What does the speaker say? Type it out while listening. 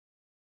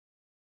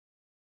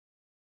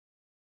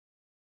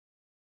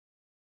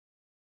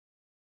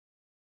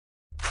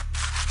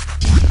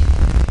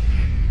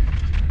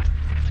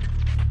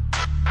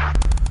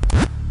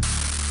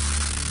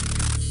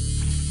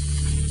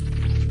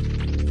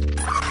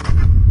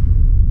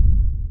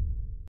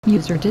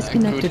User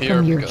disconnected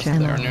from your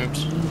channel. They're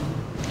noobs.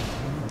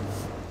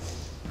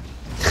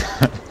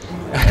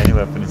 Any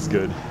weapon is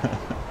good.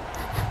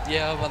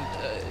 Yeah, but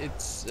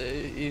it's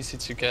easy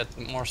to get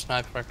more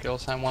sniper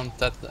kills. I want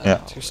that Yeah.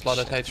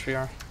 2-slotted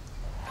H3R.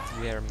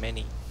 We are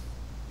many.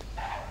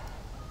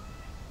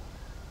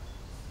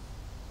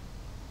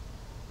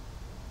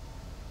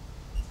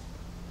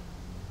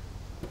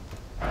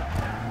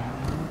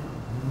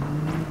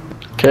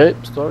 Okay,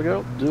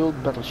 Stargirl, dual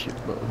battleship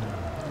mode.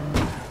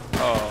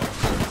 Oh,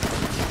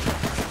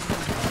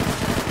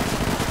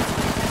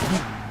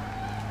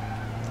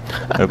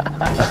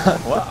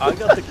 What? I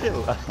got the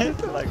kill. I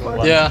hit like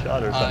one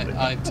shot or something.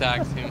 I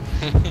tagged him.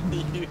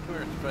 You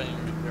were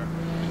spraying with your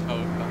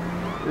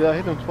shotgun. Yeah, I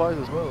hit him twice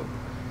as well.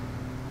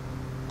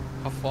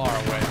 How far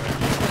away were you?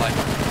 Like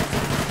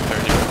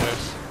 30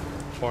 meters?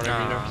 40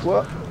 meters?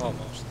 What?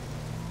 almost.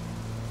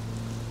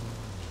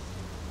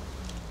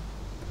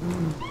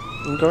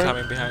 I'm going.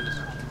 Coming behind us.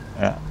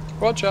 Yeah.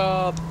 Good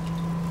job!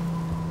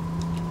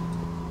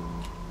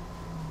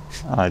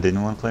 I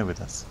didn't want to play with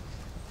us.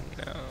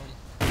 No.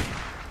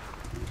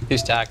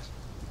 He's tagged.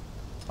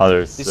 Oh,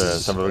 there's This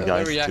is several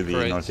guys very to the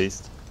accurate.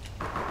 northeast.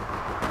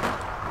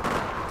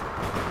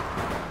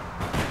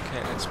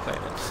 Okay, let's play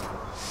this.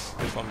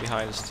 There's one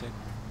behind us too.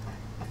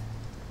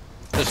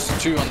 There's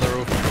 2 on the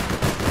roof.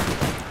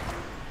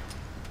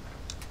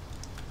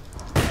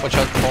 Watch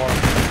out for one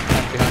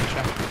behind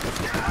you.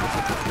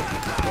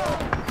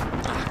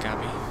 Ah, got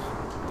me.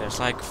 There's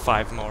like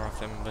 5 more of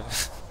them, but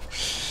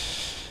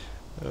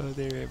oh,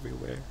 they're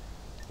everywhere.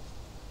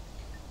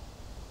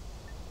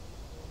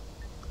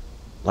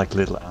 Like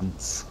little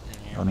ants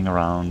Yeah. running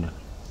around.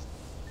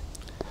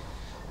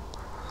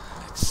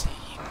 Let's see.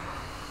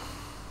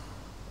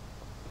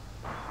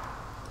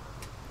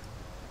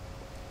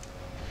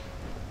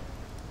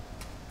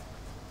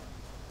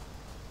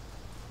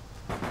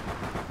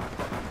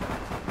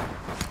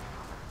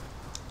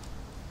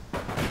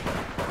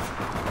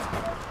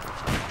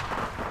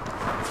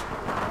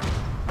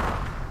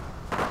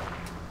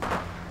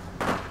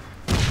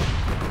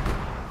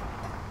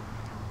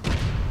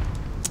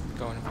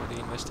 Going for the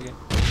investigate.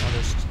 Oh,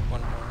 there's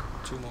 1 more,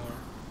 2 more,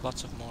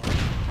 lots of more.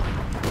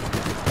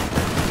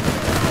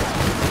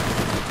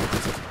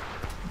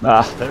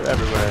 Ah, they're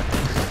everywhere.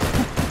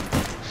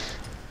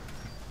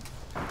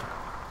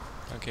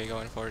 Okay,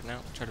 going for it now.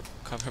 Try to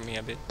cover me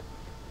a bit.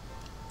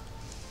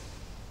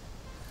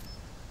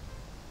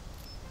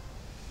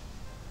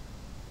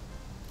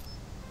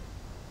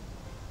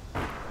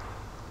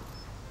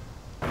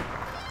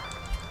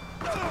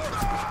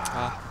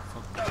 Ah,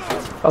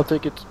 fuck. I'll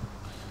take it.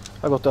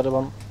 I got the other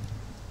one.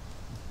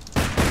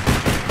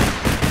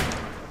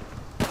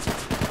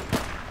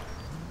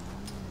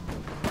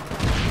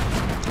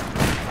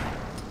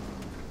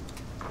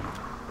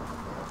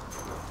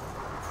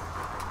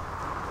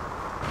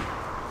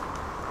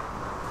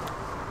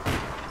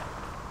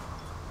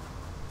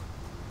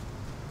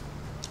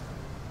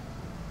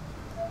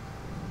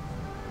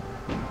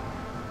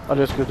 I'll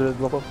just go to the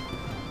drop off.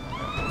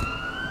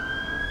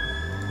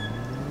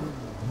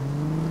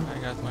 I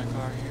got my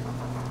car here.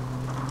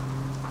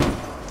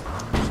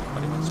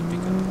 Somebody wants to pick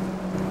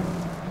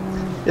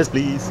up. Yes,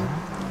 please.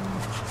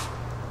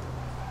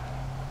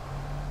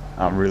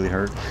 I'm really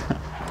hurt.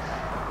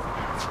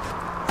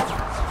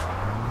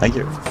 Thank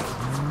you.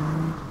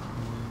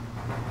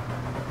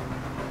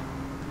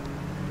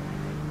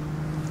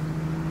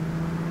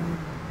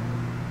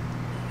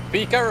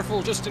 Be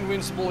careful, just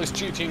Invincible is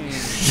cheating!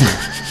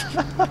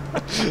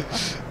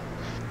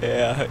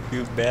 Yeah,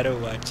 you better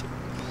watch it.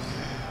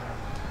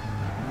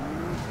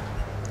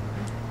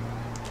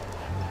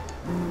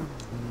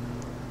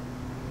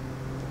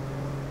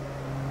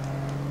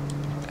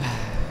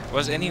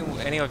 Was any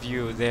of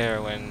you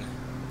there when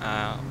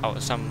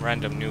some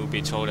random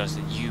newbie told us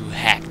that you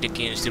hacked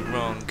against the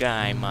wrong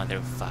guy,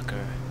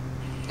 motherfucker?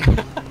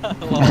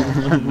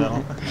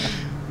 No.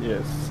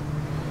 Yes.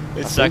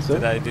 It sucked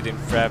that I didn't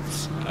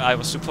fraps. I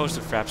was supposed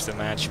to fraps the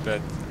match,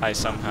 but I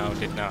somehow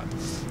did not.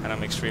 And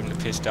I'm extremely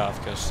pissed off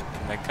because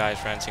that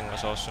guy's ranting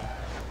was awesome.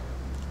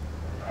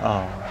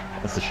 Oh,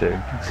 that's a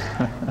shame.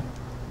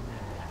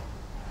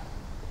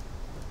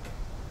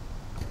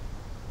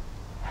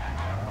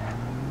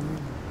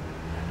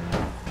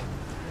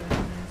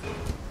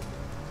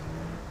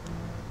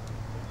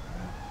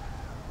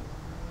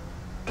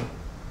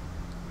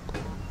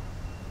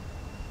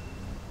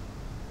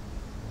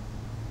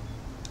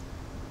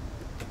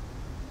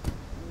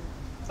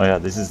 Oh yeah,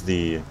 this is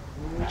the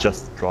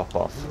just drop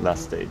off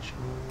last stage.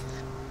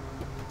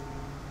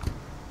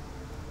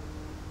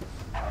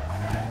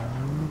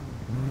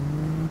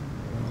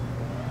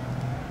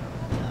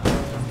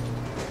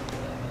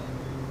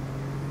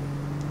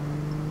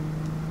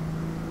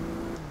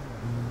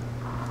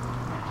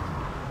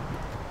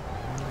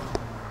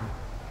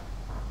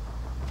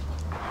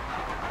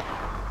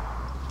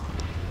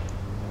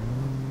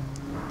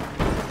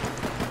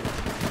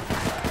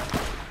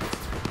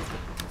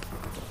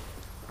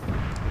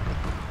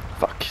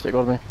 Fuck, they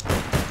got me.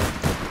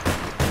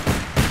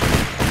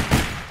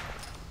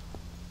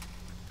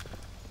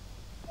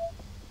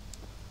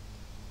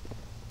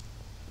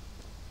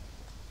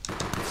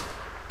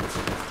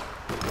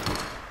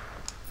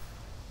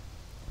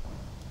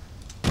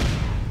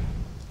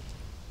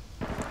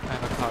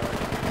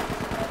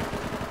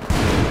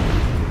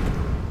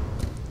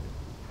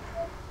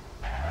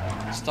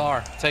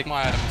 star. Take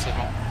my item,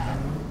 Sigma.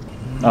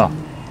 Oh,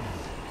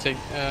 Take,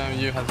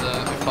 you have the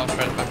flash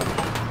right back.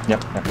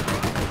 yep, yep.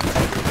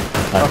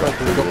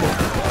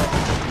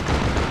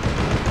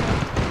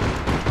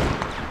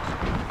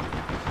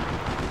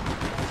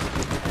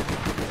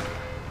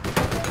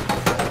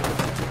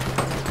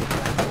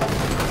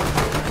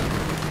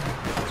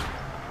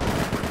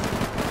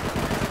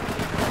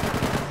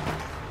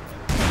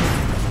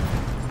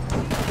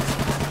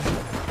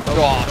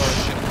 Oh,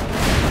 shit.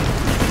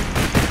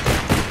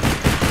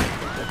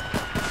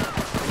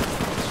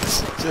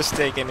 Just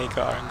take any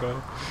car and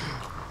go.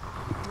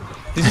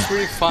 This is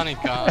really funny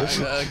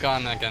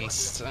gun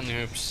against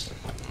noobs.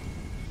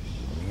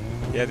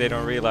 Yeah, they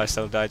don't realize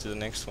they'll die to the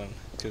next one,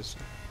 because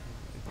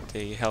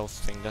the health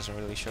thing doesn't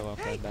really show up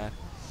that bad.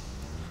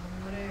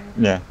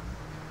 Yeah.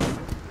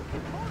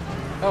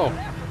 Oh.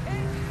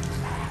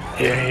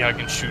 Yeah, I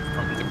can shoot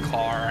from the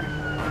car.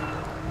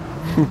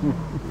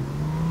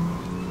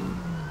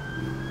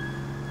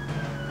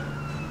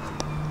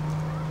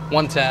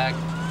 One tag.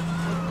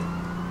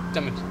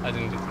 Damn it, I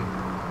didn't do it.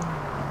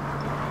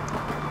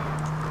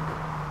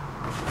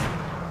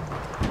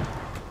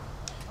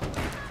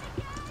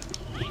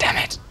 Damn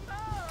it!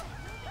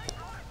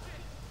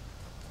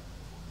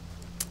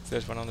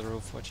 There's one on the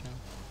roof, watch out.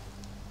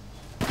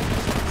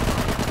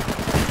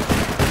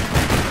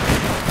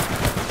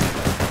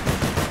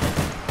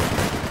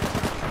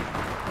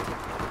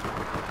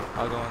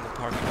 I'll go in the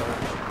parking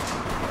garage.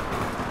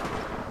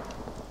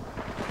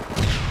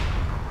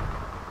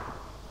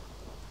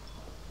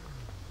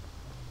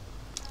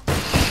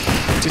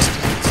 This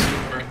doesn't seem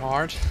very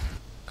hard.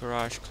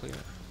 Garage clear.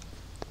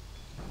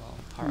 Well,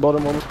 park.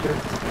 Bottom one is clear.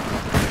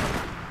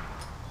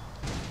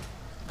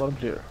 Bottom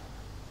clear.